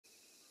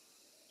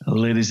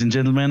Ladies and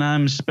gentlemen,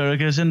 I'm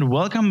Sparrowcus, and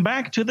welcome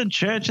back to the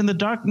Church in the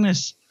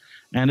Darkness.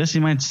 And as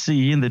you might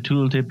see in the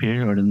tooltip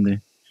here, or in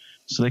the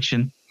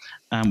selection,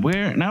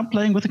 we're now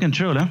playing with a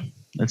controller.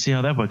 Let's see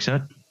how that works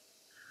out.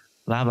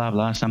 Blah, blah,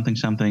 blah, something,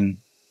 something.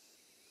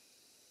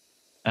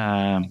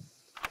 And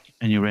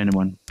your random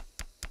one.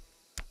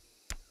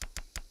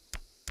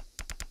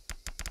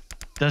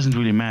 Doesn't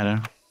really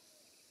matter.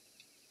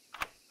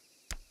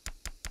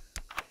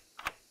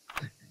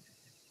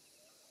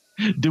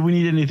 Do we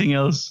need anything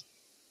else?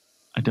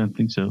 I don't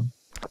think so.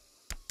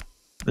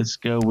 Let's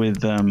go with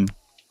the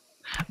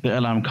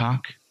alarm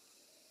cock.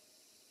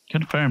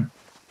 Confirm.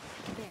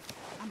 There,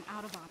 I'm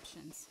out of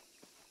options.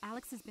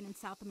 Alex has been in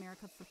South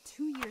America for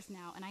 2 years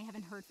now, and I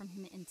haven't heard from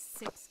him in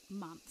 6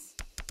 months.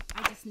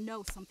 I just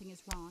know something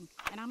is wrong,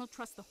 and I don't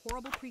trust the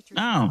horrible creatures.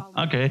 Oh,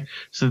 okay.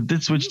 So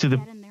let's switch to the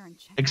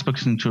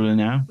Xbox controller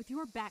now. With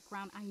your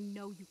background, I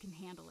know you can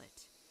handle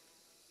it.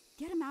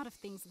 Get him out if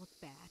things look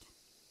bad.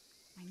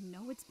 I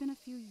know it's been a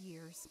few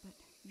years, but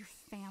your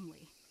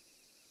family.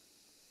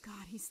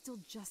 God, he's still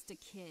just a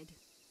kid.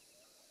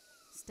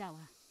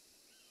 Stella.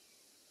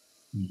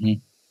 Mm-hmm.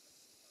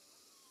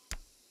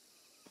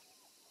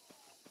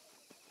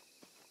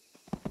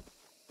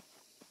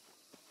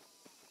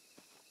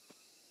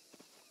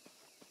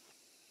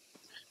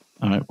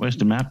 All right, where's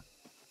the map?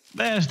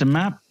 There's the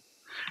map.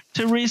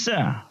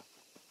 Teresa.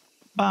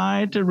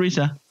 Bye,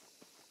 Teresa.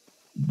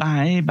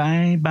 Bye,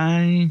 bye,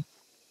 bye.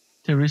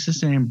 Teresa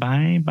saying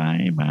bye,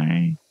 bye,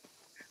 bye.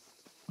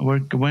 I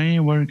work away,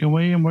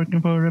 I'm working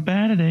for a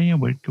better day. I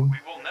work away.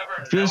 We will never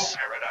know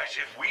paradise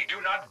if we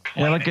do not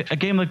claim like a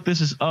game like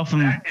this is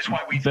often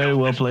very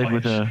well played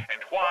with a...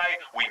 And why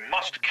we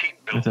must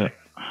keep building. With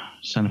a...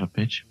 Son of a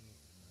bitch.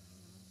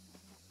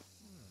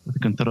 With a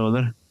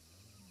controller.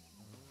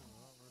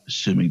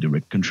 Assuming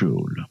direct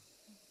control.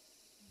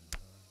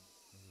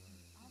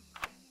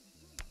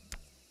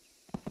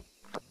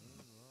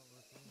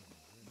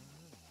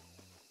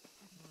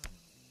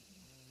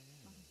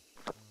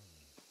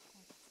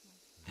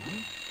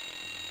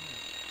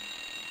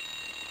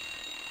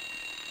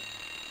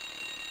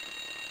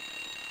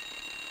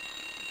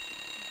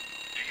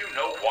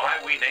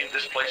 We named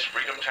this place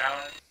Freedom Town?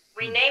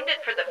 We named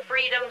it for the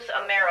freedoms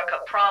America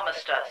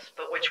promised us,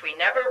 but which we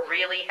never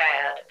really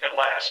had. At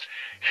last,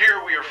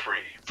 here we are free.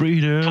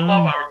 Freedom. To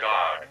love our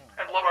God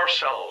and love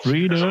ourselves.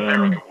 Freedom. As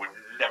America would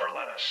never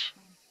let us.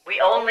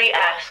 We only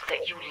ask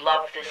that you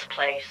love this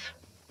place.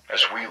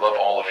 As we love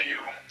all of you.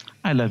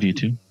 I love you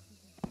too.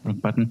 Wrong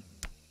button.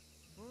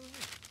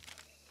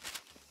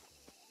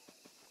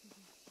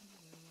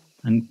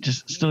 And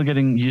just still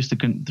getting used to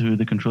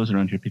the controls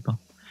around here, people.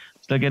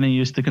 Still getting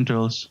used to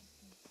controls.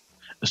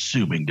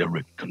 Assuming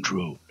direct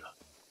control.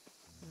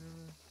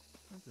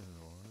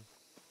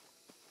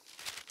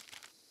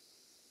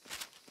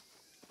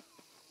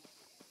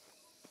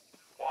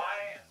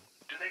 Why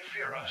do they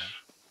fear us?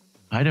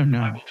 I don't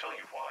know. I will tell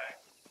you why.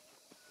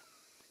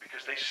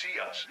 Because they see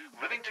us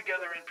living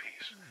together in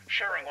peace,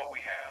 sharing what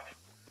we have.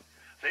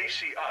 They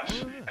see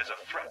us as a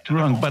threat to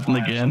Wrong their button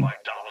lives again. of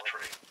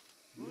idolatry.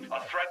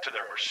 A threat to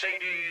their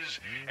Mercedes,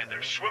 and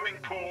their swimming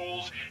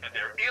pools, and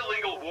their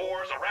illegal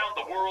wars around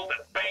the world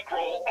that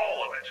bankroll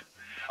all of it.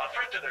 A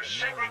threat to their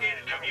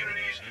segregated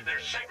communities, their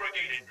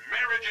segregated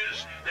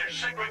marriages, their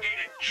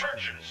segregated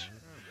churches.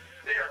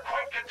 They are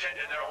quite content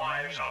in their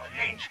lives of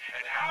hate,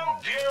 and how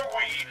dare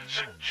we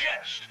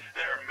suggest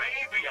there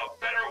may be a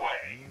better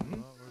way?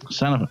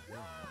 Son of a...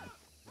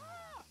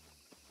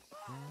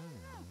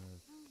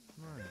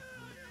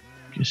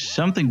 Okay,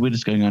 something weird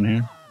is going on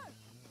here.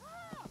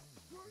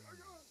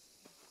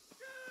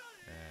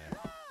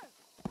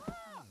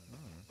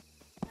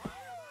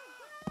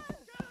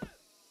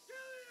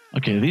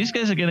 Okay, these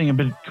guys are getting a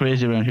bit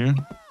crazy around here.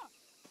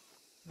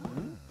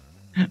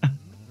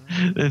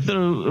 They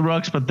throw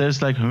rocks, but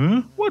there's like,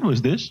 huh? What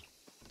was this?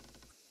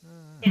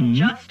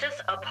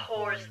 Injustice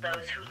abhors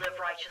those who live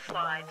righteous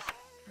lives.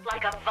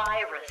 Like a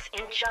virus,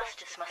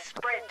 injustice must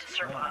spread to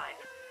survive.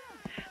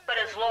 But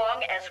as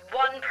long as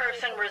one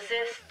person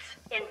resists,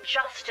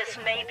 injustice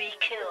may be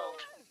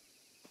killed.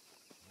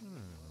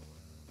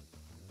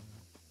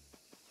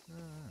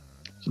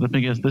 So let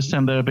me guess, this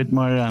time they're a bit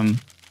more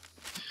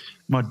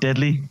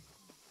deadly.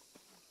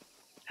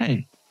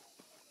 Hey.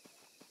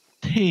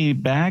 Hey,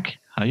 back.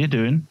 How you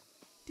doing?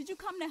 Did you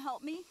come to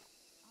help me?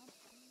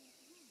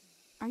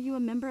 Are you a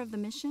member of the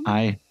mission?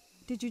 Aye.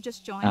 Did you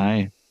just join?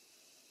 Aye.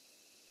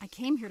 I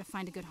came here to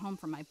find a good home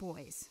for my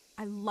boys.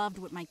 I loved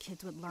what my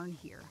kids would learn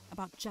here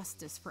about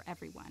justice for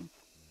everyone.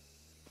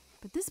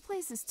 But this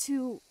place is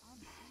too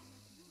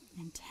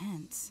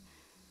intense.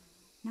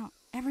 Now,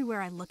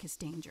 everywhere I look is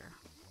danger.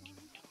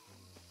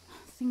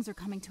 Things are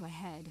coming to a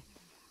head.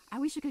 I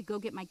wish I could go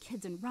get my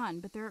kids and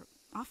run, but they're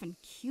off in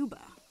Cuba.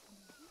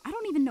 I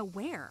don't even know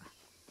where.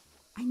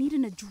 I need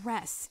an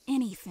address,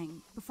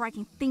 anything, before I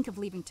can think of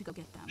leaving to go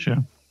get them.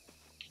 Sure.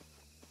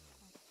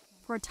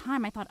 For a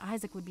time, I thought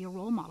Isaac would be a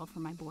role model for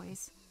my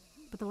boys.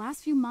 But the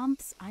last few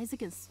months,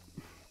 Isaac has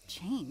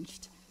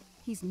changed.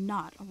 He's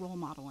not a role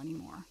model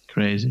anymore.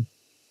 Crazy.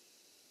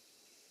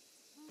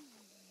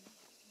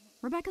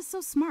 Rebecca's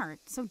so smart,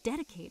 so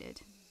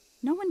dedicated.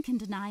 No one can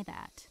deny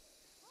that.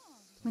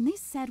 When they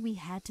said we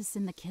had to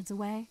send the kids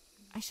away,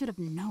 I should have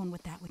known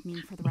what that would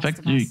mean for the rest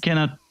of us. You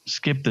cannot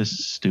skip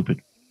this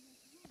stupid.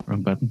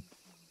 Wrong button.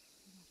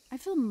 I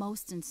feel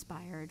most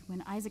inspired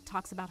when Isaac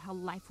talks about how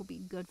life will be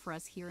good for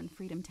us here in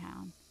Freedom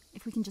Town,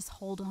 if we can just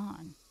hold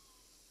on.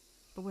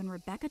 But when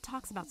Rebecca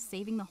talks about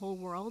saving the whole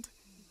world,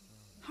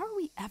 how are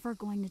we ever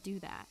going to do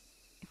that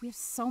if we have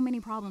so many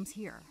problems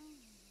here?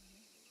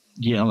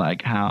 Yeah,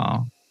 like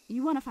how?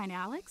 You want to find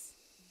Alex?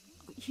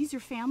 He's your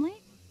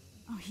family?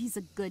 Oh, he's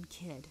a good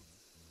kid.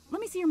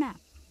 Let me see your map.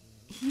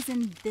 He's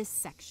in this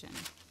section.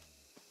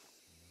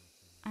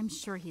 I'm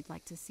sure he'd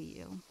like to see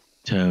you.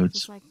 Toads.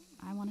 Just like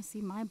I want to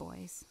see my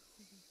boys.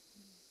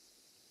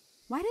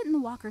 Why didn't the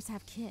Walkers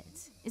have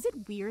kids? Is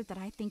it weird that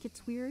I think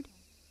it's weird?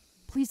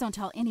 Please don't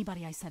tell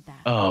anybody I said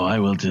that. Oh, I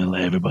will tell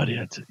everybody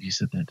you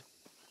said that.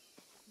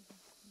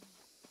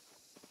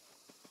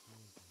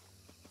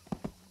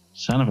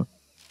 Son of a...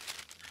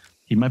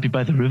 He might be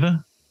by the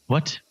river?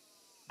 What?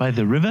 By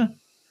the river?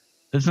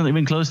 That's not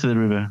even close to the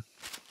river.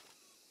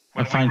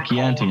 When I find we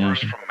recall Chianti. the verse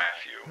from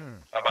Matthew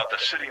about the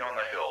city on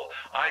the hill,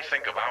 I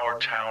think of our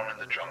town in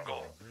the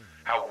jungle,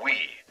 how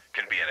we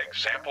can be an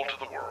example to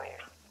the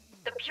world.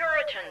 The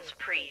Puritans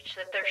preached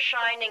that their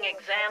shining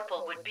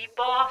example would be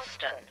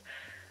Boston.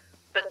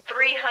 But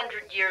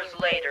 300 years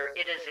later,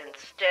 it is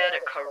instead a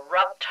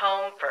corrupt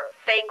home for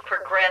fake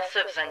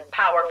progressives and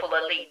powerful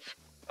elites.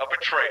 A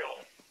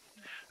betrayal.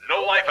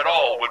 No life at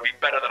all would be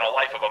better than a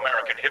life of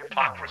American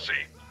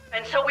hypocrisy.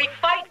 And so we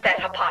fight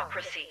that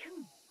hypocrisy.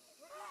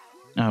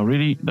 Oh,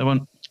 really? That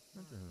one?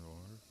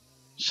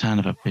 Son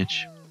of a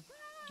bitch.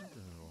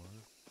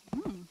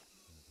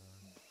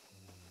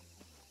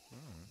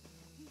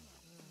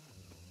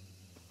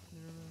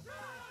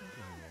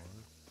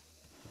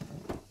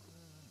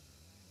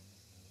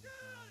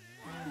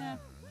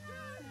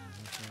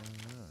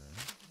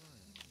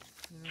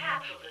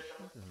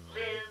 Capitalism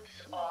lives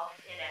off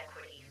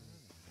inequity,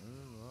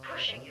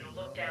 pushing you to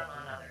look down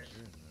on others.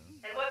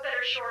 And what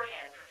better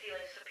shorthand for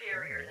feeling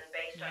superior than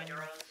based on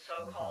your own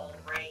so-called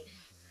race?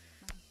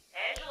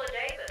 Angela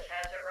Davis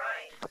has it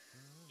right.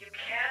 You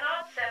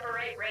cannot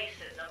separate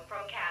racism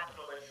from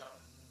capitalism.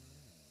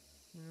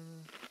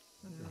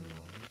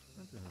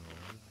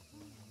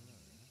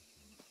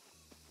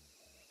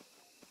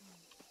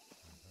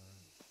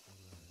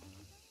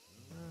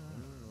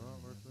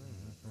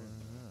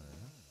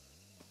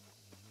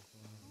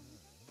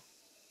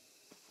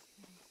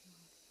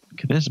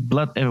 Okay, there's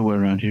blood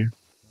everywhere around here.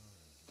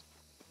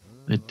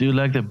 They do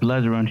like the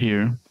blood around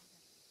here.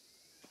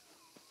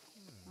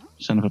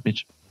 Son of a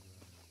bitch.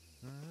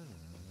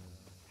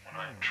 When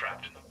I am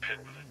trapped in the pit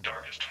with the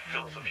darkest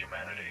filth of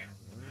humanity,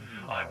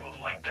 I will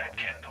light that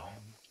candle.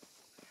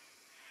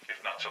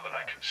 If not so that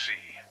I can see,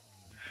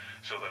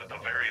 so that at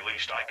the very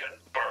least I can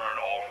burn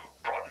all who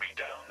brought me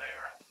down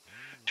there.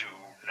 Do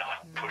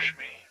not push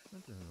me.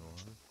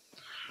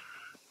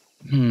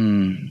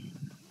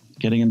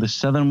 Getting in the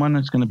southern one,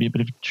 it's going to be a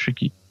bit of a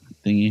tricky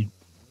thingy.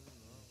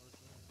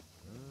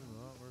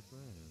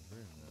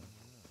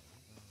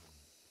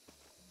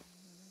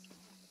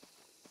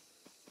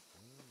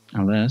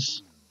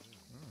 Unless...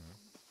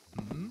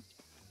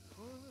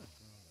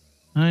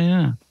 Oh,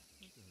 yeah.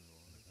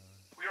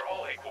 We are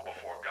all equal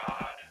before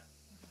God.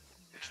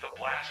 It's the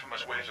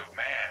blasphemous ways of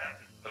man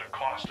that have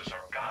cost us our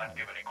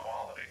God-given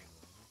equality.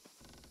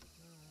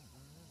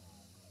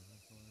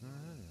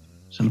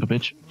 Son of a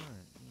bitch.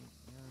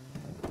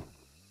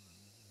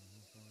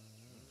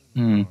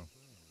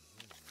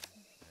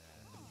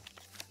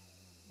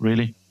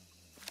 Really?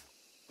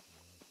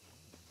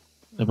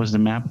 That was the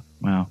map?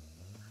 Wow.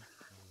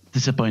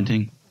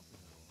 Disappointing.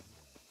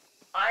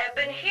 I have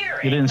been hearing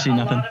You didn't see a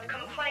nothing. lot of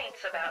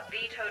complaints about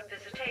vetoed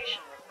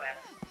visitation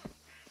requests.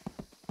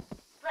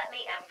 Let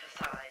me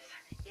emphasize,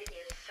 it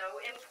is so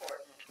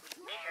important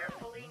we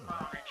carefully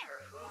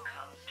monitor who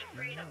comes to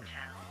Freedom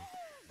Town.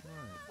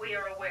 We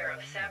are aware of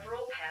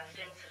several past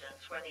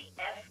incidents where the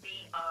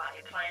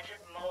FBI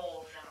planted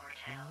moles in our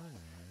town.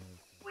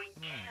 We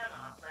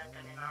cannot let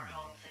them in our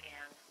homes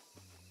again.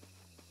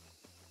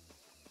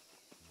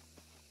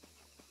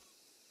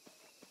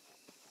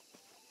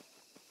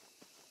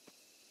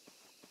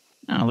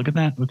 Oh, look at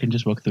that. We can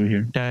just walk through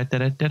here. Da, da,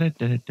 da, da, da,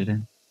 da, da, da.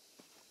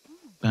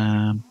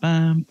 Bam,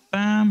 bam,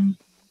 bam.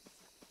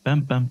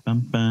 Bam, bam, bam,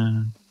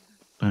 bam.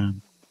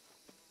 Bam.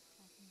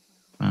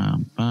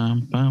 Bam, bam,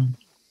 bam.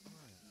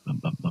 Bam,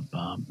 bam, bam,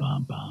 bam,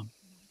 bam, bam.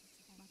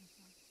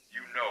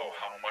 You know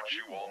how much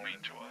you all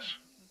mean to us.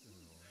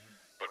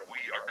 But we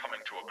are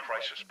coming to a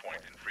crisis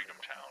point in Freedom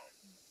Town.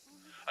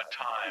 A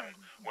time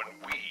when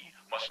we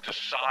must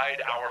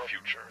decide our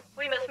future.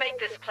 We must make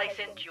this place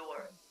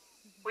endure.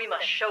 We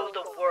must show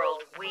the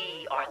world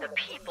we are the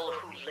people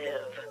who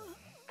live.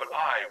 But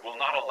I will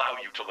not allow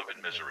you to live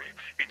in misery.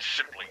 It's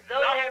simply Though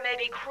not... there may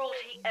be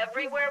cruelty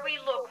everywhere we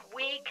look,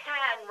 we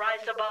can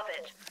rise above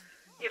it.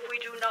 If we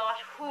do not,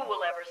 who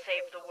will ever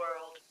save the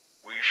world?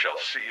 We shall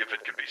see if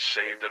it can be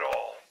saved at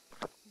all.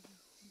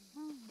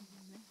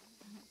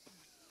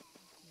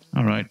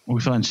 Alright, we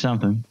find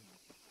something.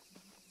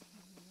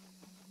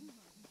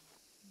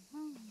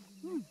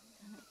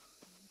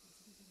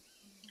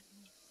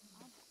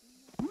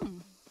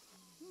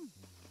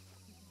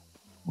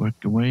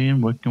 away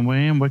and work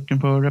away and working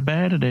for a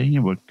better day.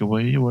 You work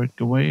away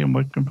and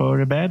working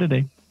for a better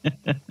day.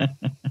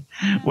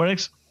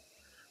 Works.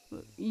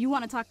 You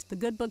want to talk to the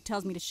good book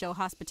tells me to show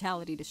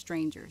hospitality to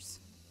strangers.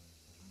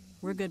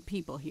 We're good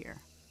people here.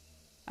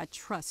 I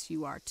trust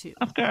you are too.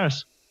 Of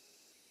course.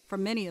 For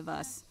many of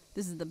us,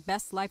 this is the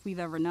best life we've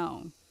ever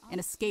known, an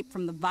escape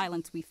from the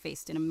violence we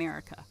faced in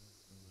America.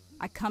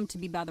 I come to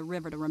be by the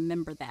river to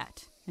remember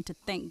that, and to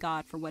thank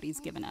God for what he's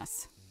given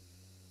us.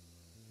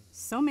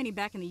 So many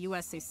back in the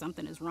U.S. say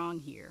something is wrong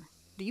here.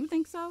 Do you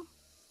think so?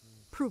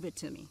 Prove it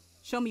to me.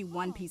 Show me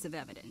one piece of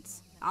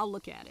evidence. I'll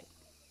look at it.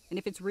 And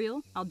if it's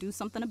real, I'll do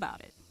something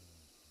about it.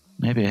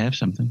 Maybe I have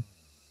something.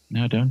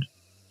 No, I don't.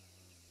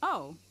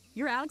 Oh,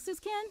 you're Alex's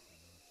kin?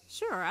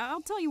 Sure,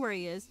 I'll tell you where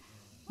he is.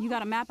 You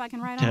got a map I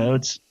can write on?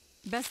 Toads.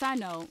 Best I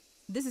know,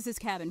 this is his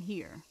cabin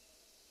here.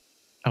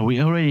 Oh,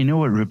 we already know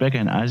what Rebecca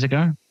and Isaac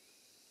are?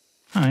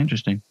 Oh,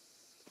 interesting.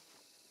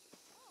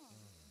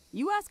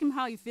 You ask him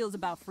how he feels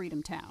about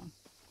Freedom Town.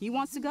 He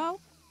wants to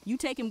go? You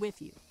take him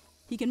with you.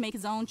 He can make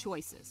his own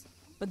choices.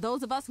 But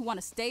those of us who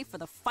want to stay for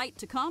the fight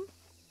to come,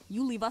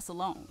 you leave us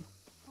alone.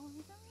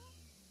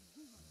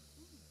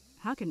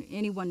 How can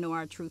anyone know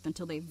our truth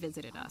until they've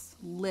visited us,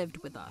 lived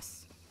with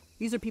us?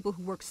 These are people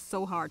who work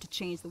so hard to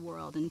change the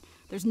world, and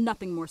there's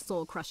nothing more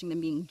soul-crushing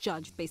than being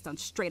judged based on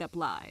straight-up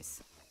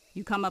lies.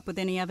 You come up with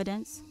any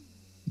evidence?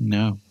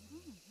 No.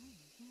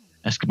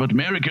 Ask about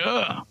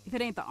America. If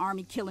it ain't the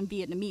army killing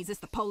Vietnamese, it's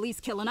the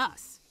police killing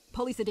us.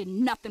 Police that did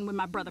nothing when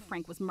my brother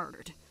Frank was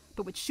murdered,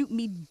 but would shoot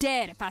me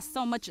dead if I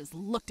so much as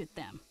looked at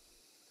them.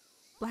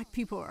 Black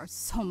people are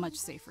so much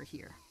safer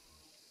here.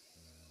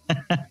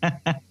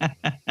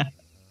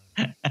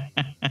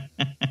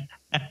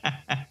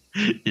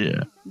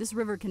 Yeah. This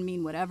river can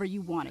mean whatever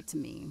you want it to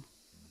mean.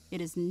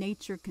 It is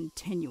nature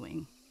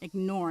continuing,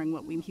 ignoring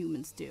what we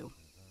humans do.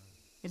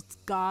 It's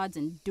God's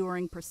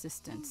enduring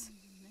persistence.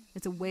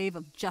 It's a wave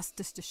of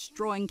justice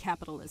destroying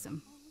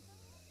capitalism.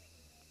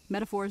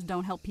 Metaphors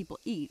don't help people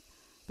eat,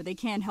 but they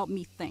can help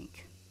me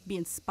think, be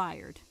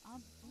inspired,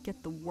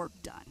 get the work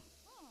done.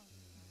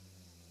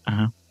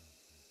 Uh-huh.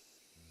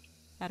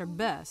 At her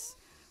best,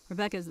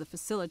 Rebecca is the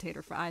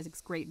facilitator for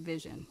Isaac's great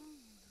vision.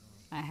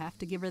 I have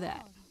to give her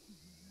that.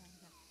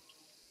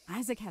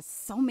 Isaac has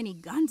so many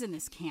guns in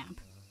this camp.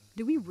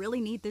 Do we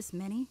really need this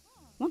many?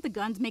 Won't the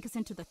guns make us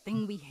into the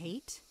thing we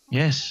hate?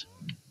 Yes.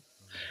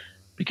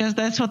 Because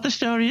that's what the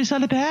story is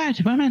all about,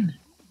 woman.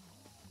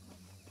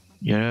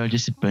 You're all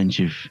just a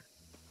bunch of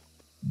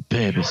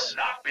babies.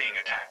 You're not being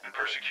attacked and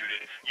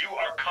persecuted. You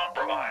are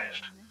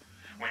compromised.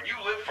 When you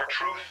live for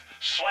truth,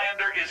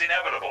 slander is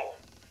inevitable.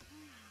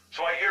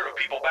 So I hear of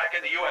people back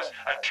in the U.S.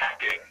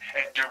 attacking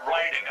and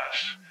deriding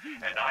us.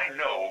 And I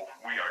know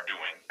we are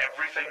doing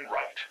everything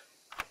right.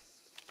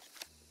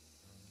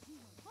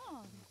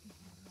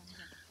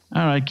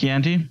 All right,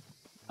 Chianti.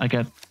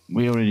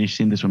 We already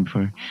seen this one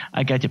before.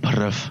 I got your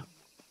proof.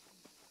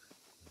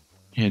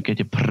 Here, get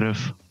your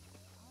proof.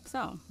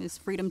 So, is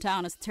Freedom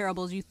Town as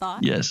terrible as you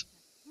thought? Yes.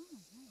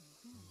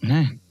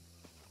 Nah.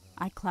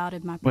 I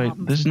clouded my Wait,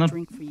 problems this is with not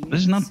drink for years.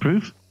 this is not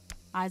proof?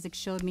 Isaac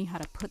showed me how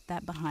to put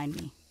that behind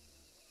me.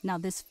 Now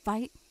this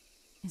fight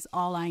is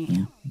all I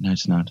am. No,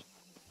 it's not.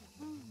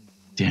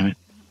 Damn it.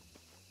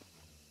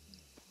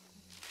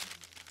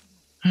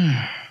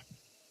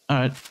 All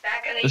right.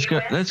 Back in the Let's go.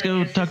 US, Let's the go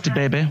news talk is to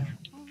done. Baby.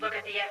 Look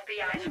at the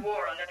FBI's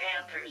war on the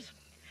Panthers.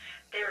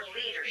 Their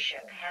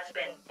leadership has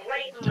been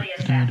blatantly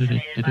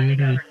assassinated by the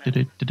government. If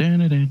we had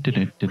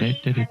not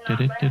left,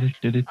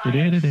 I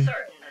am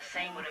certain the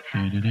same would have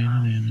happened to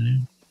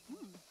us.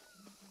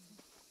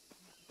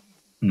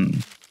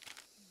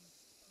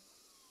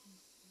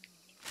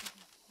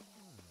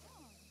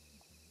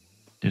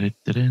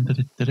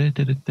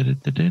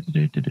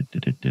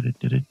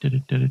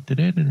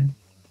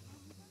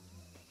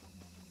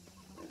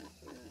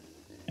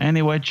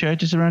 Any white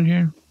churches around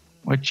here?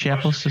 White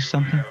chapels or Most of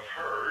something? you have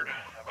heard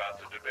about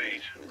the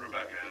debate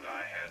Rebecca and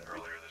I had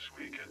earlier this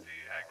week at the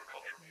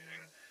agriculture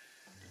meeting.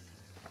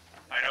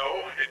 I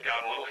know it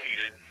got a little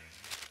heated,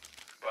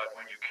 but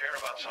when you care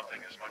about something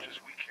as much as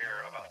we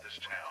care about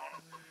this town,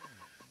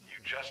 you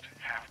just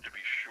have to be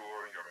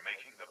sure you're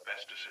making the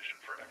best decision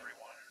for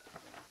everyone.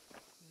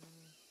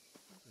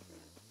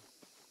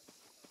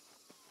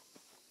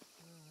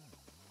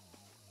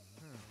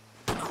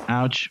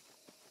 Ouch.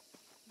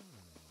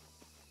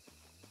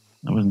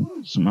 That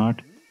wasn't smart.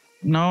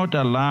 Note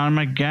alarm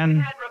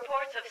again. Had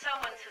reports of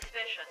someone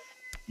suspicious.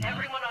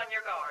 Everyone on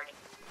your guard.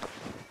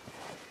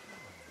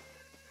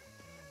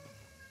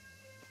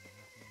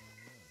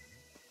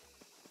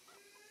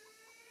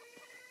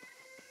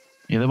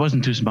 Yeah, that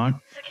wasn't too smart.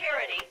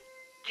 Security,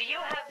 do you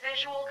have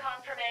visual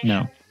confirmation?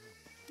 No.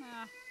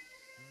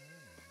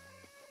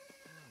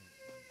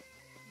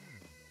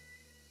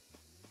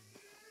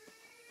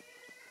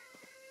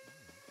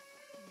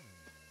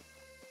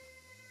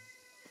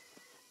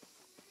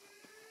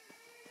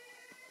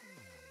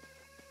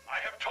 I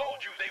have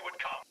told you they would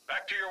come.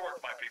 Back to your work,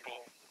 my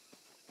people.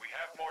 We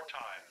have more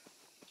time.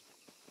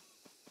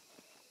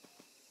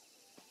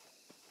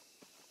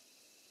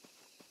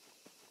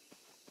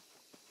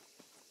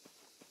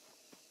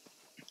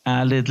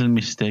 A little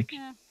mistake.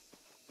 Eh,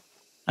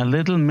 A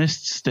little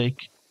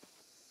mistake.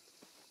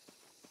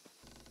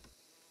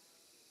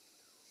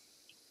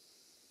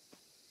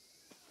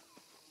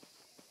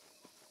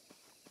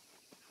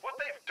 What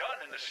they've done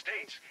in the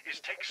States is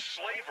take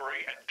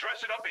slavery and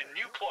dress it up in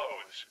new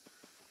clothes.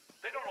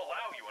 They don't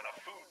allow you enough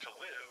food to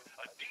live,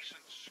 a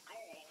decent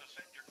school to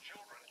send your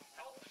children,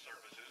 health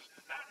services,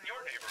 not in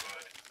your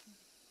neighborhood.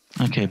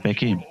 Okay,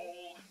 Becky. When you're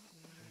old,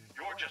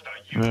 you're just a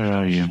Where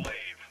are you?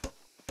 slave.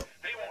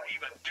 They won't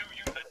even do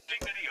you the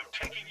dignity of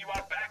taking you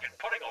out back and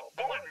putting a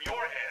bullet in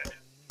your head.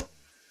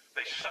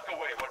 They suck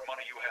away what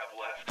money you have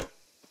left,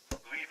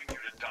 leaving you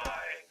to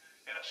die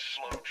in a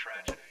slow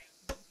tragedy.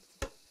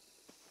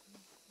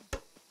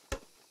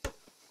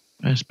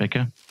 Where's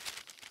Becca?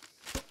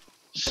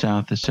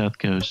 South as south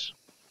goes.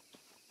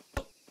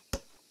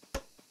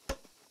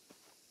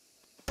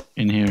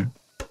 In here.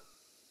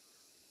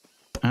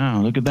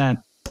 Oh, look at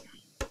that.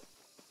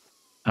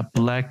 A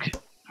black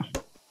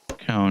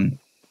cone.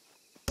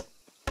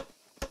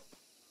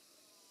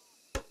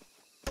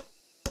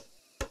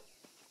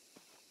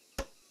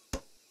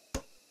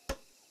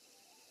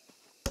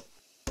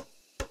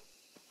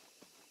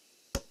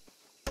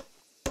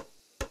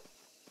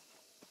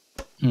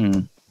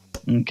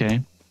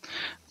 Okay.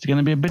 It's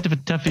gonna be a bit of a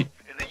toughie.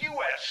 In the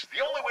U.S.,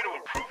 the only way to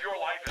improve your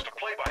life is to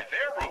play by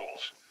their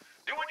rules.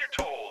 Do what you're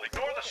told,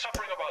 ignore the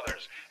suffering of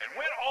others, and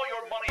win all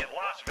your money in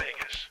Las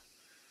Vegas.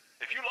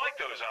 If you like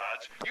those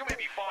odds, you may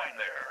be fine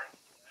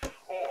there.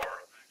 Or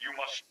you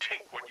must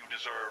take what you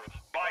deserve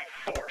by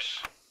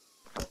force.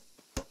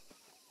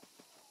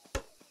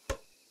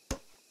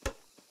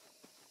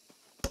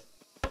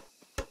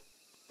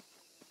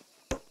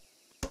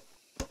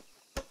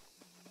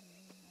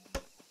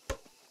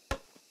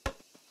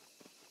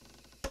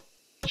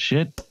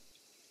 Shit.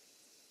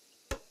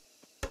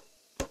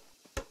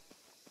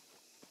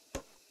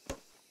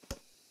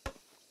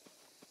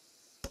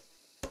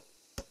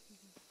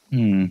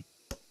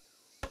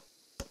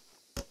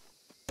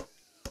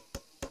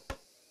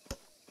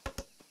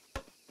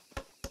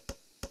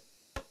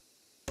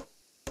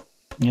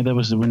 Yeah, that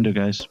was the window,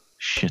 guys.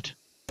 Shit.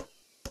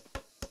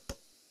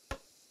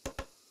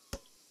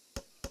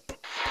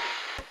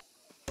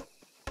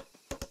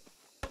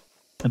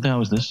 What the hell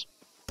was this?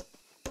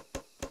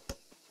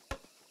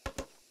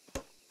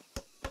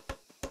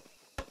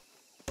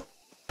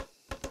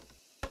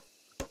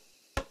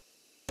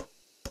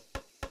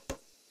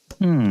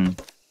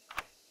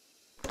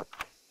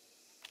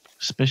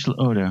 Special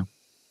order.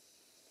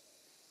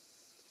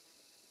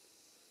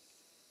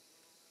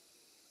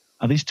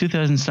 Are these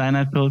 2000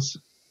 cyanide pills?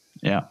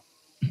 Yeah.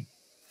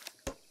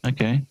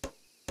 Okay.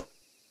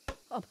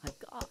 Oh my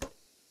God.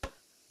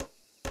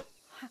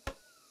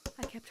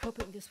 I kept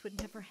hoping this would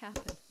never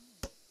happen.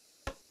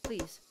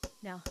 Please,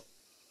 now,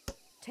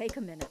 take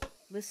a minute.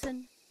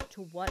 Listen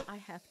to what I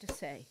have to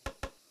say.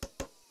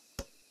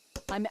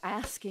 I'm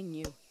asking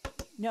you.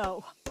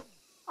 No,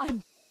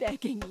 I'm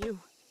begging you.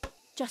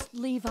 Just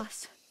leave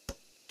us.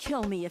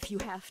 Kill me if you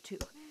have to.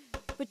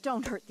 But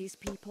don't hurt these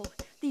people.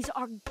 These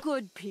are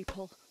good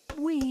people.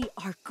 We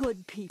are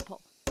good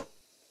people.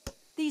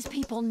 These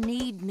people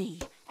need me,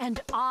 and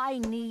I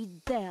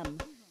need them.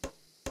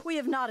 We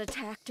have not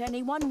attacked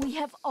anyone. We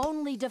have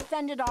only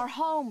defended our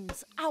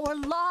homes, our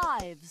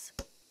lives.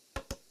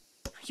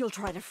 You'll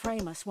try to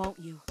frame us, won't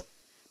you?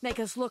 Make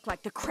us look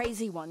like the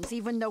crazy ones,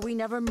 even though we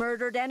never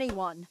murdered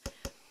anyone.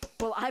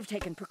 Well, I've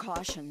taken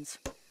precautions.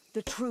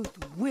 The truth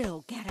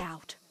will get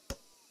out.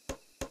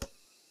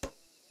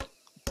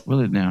 Will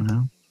it now,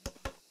 huh?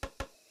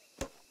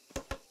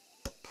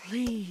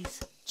 Please,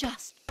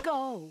 just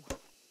go.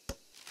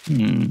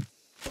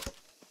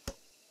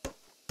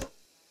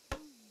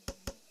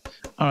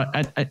 All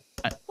right, I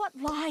What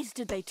lies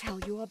did they tell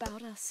you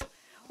about us?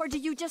 Or do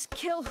you just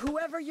kill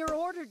whoever you're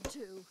ordered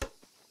to?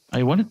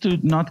 I wanted to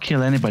not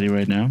kill anybody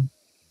right now.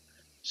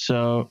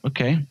 So,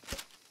 okay.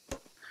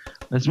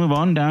 Let's move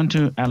on down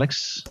to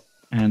Alex.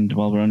 And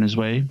while we're on his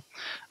way,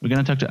 we're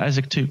going to talk to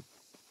Isaac too.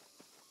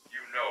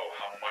 You know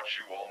how much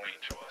you all mean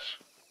to us.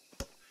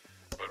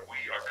 But we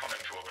are coming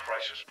to a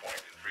crisis point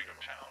in Freedom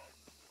Town.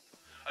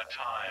 A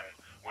time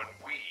when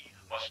we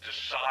must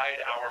decide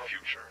our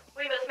future.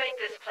 We must make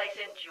this place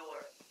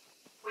endure.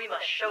 We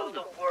must show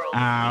the world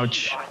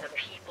Ouch. we are the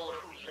people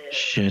who live.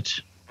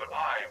 Shit. But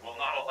I will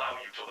not allow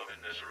you to live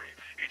in misery.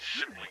 It's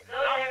simply Though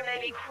not... there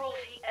may be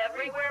cruelty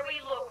everywhere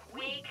we look,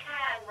 we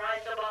can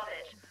rise above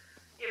it.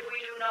 If we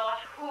do not,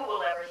 who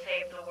will ever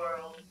save the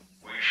world?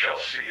 We shall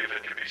see if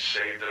it can be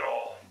saved at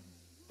all.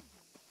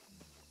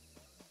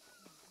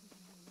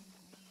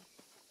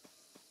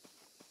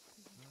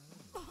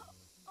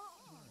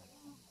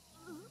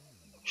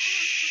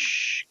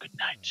 Shh. Good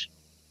night.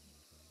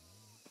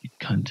 You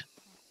cunt.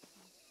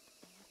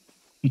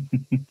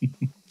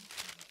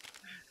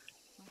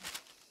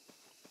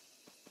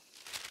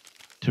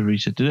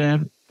 Teresa, did I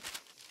have...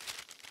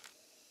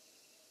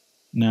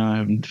 No, I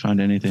haven't found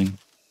anything.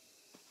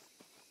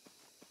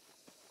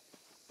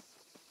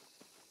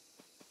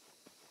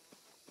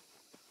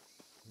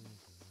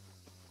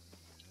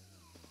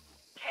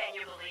 Can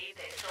you believe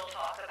they still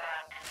talk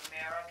about an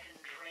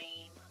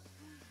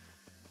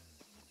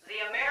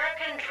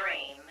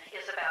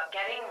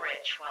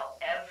rich while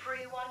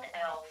everyone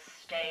else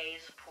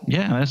stays poor.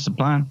 Yeah, that's the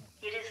plan.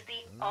 It is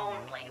the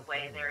only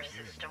way their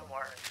system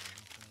works.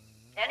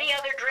 Any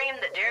other dream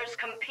that dares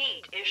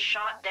compete is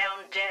shot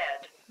down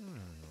dead.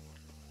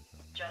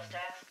 Just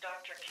ask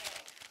Dr.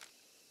 King.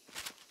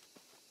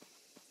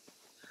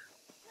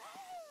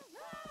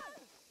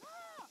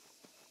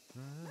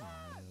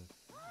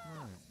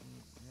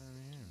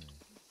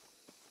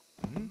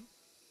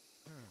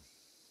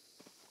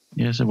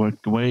 Yes, I work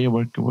away,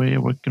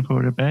 working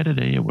for a better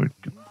day, I work.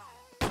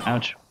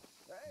 Ouch.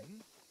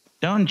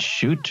 Don't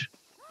shoot.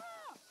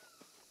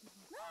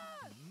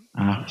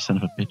 Ah, son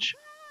of a bitch.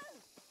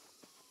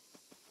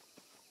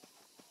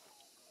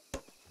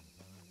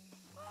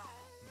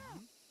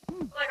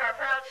 Like our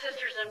proud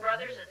sisters and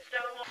brothers at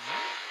Stonewall.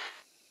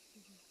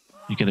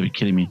 You gotta be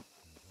kidding me.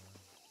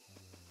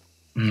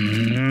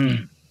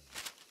 Mm.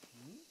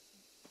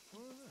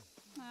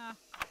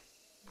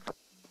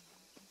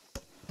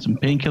 Some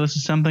painkillers or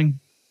something?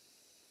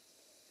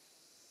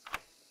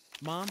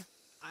 Mom,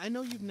 I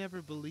know you've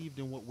never believed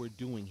in what we're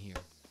doing here,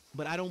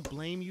 but I don't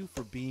blame you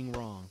for being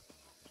wrong.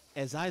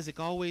 As Isaac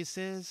always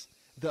says,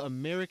 the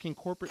American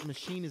corporate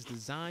machine is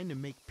designed to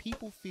make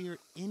people fear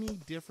any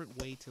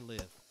different way to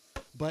live.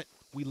 But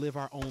we live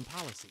our own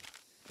policy,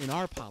 and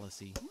our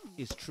policy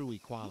is true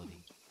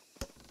equality.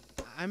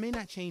 I may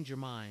not change your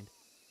mind,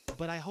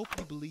 but I hope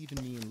you believe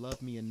in me and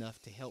love me enough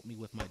to help me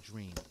with my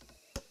dream.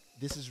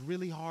 This is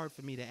really hard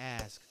for me to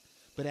ask,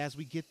 but as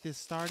we get this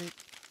started,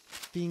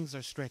 things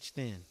are stretched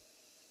thin.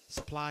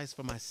 Supplies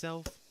for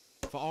myself,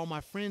 for all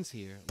my friends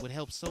here, would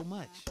help so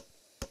much.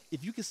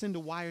 If you could send a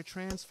wire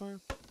transfer,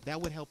 that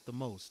would help the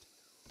most.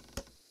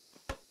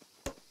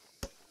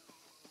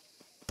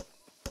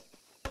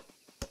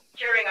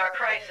 During our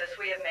crisis,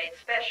 we have made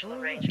special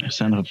arrangements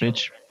Son of a for the bitch.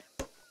 children.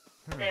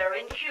 They're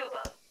in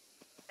Cuba,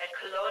 at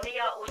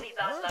Colonia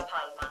Unidad La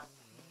Palma,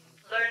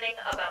 learning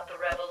about the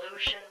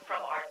revolution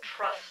from our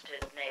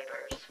trusted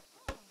neighbors.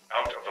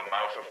 Out of the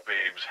mouth of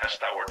babes hast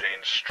thou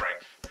ordained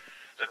strength,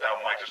 that thou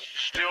mightest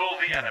still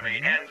the enemy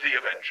and the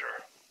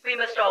avenger. We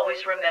must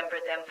always remember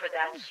them for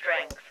that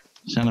strength.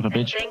 Son of a And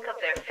bitch. think of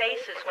their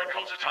faces when There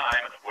we... comes a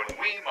time when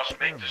we must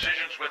make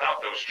decisions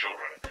without those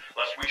children,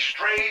 lest we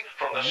stray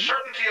from the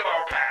certainty of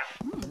our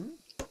path.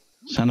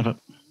 Son of a...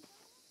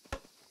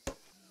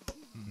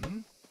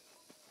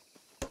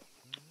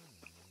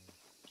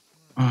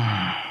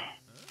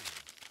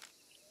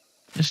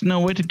 There's no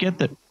way to get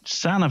the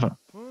son of a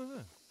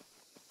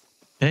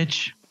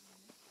bitch.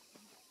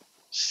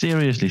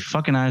 Seriously,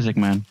 fucking Isaac,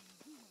 man.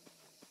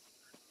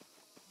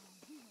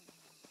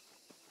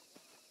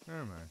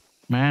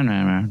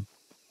 Man.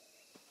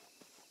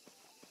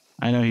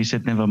 I know he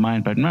said never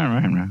mind, but man.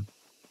 Our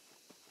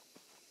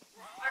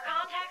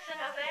contacts in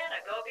Havana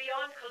go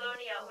beyond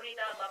Colonia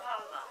Unidad La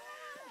Palma.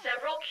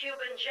 Several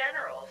Cuban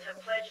generals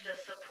have pledged us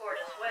support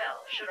as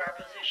well, should our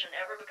position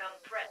ever become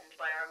threatened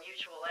by our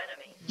mutual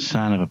enemies.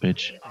 Son of a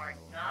bitch. We are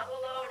not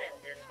alone in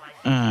this, my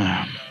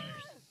Ah. sisters and brothers.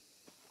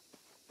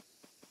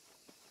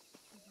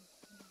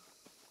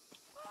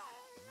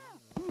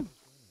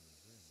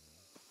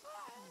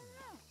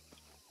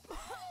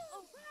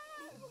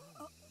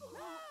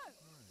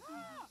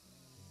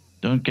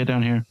 Don't get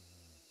down here.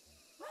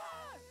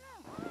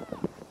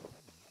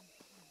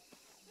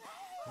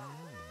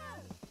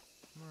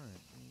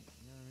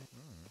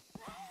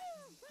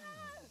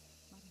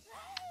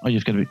 Oh,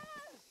 you've got to be...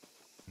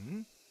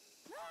 Born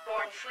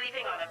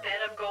sleeping on a bed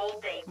of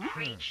gold, they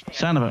preach their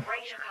Son of a...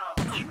 great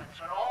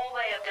accomplishments when all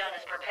they have done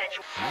is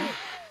perpetuate...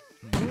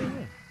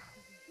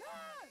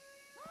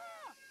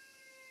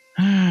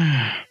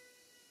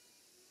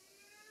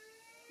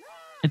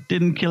 It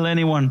didn't kill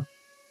anyone.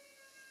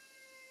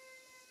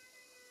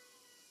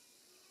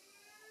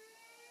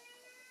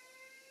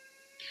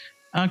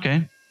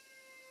 Okay.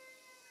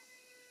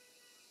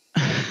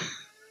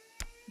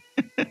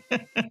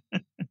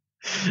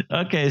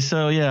 Okay,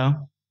 so yeah,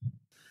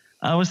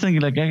 I was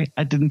thinking like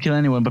I didn't kill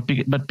anyone, but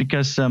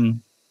because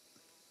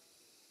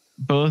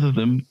both of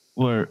them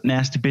were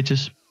nasty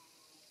bitches.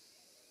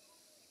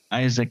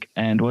 Isaac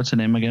and what's her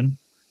name again?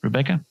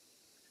 Rebecca.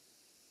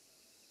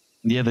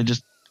 Yeah, they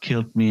just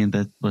killed me, and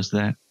that was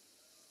that.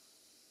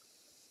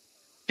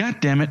 God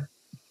damn it!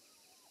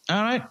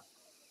 All right.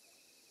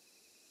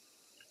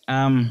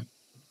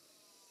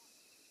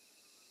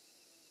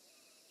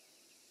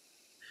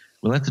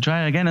 We'll have to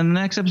try again in the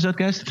next episode,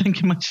 guys.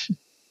 Thank you much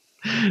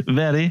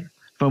very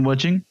for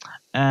watching,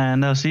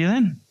 and I'll see you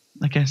then,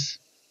 I guess.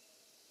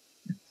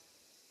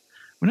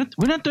 We're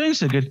not doing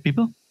so good,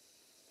 people.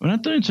 We're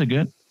not doing so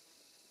good.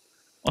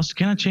 Also,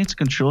 can I change the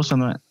controls on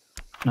that?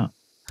 No.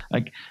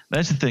 Like,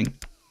 that's the thing.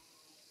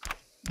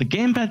 The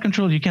gamepad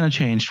control you cannot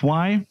change.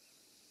 Why?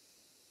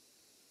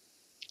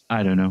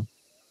 I don't know.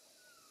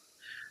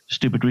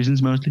 Stupid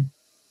reasons mostly.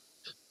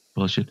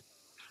 Bullshit.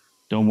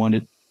 Don't want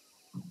it.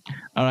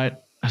 All right.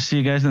 I'll see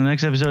you guys in the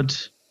next episode,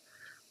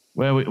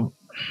 where we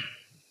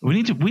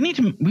need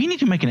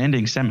to make an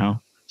ending somehow.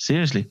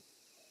 Seriously,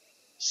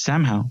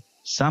 somehow,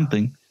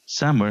 something,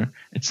 somewhere,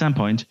 at some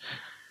point.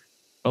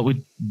 Well,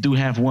 we do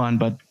have one,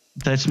 but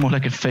that's more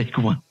like a fake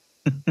one.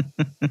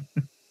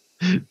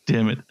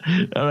 Damn it.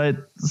 All right.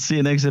 See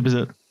you next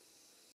episode.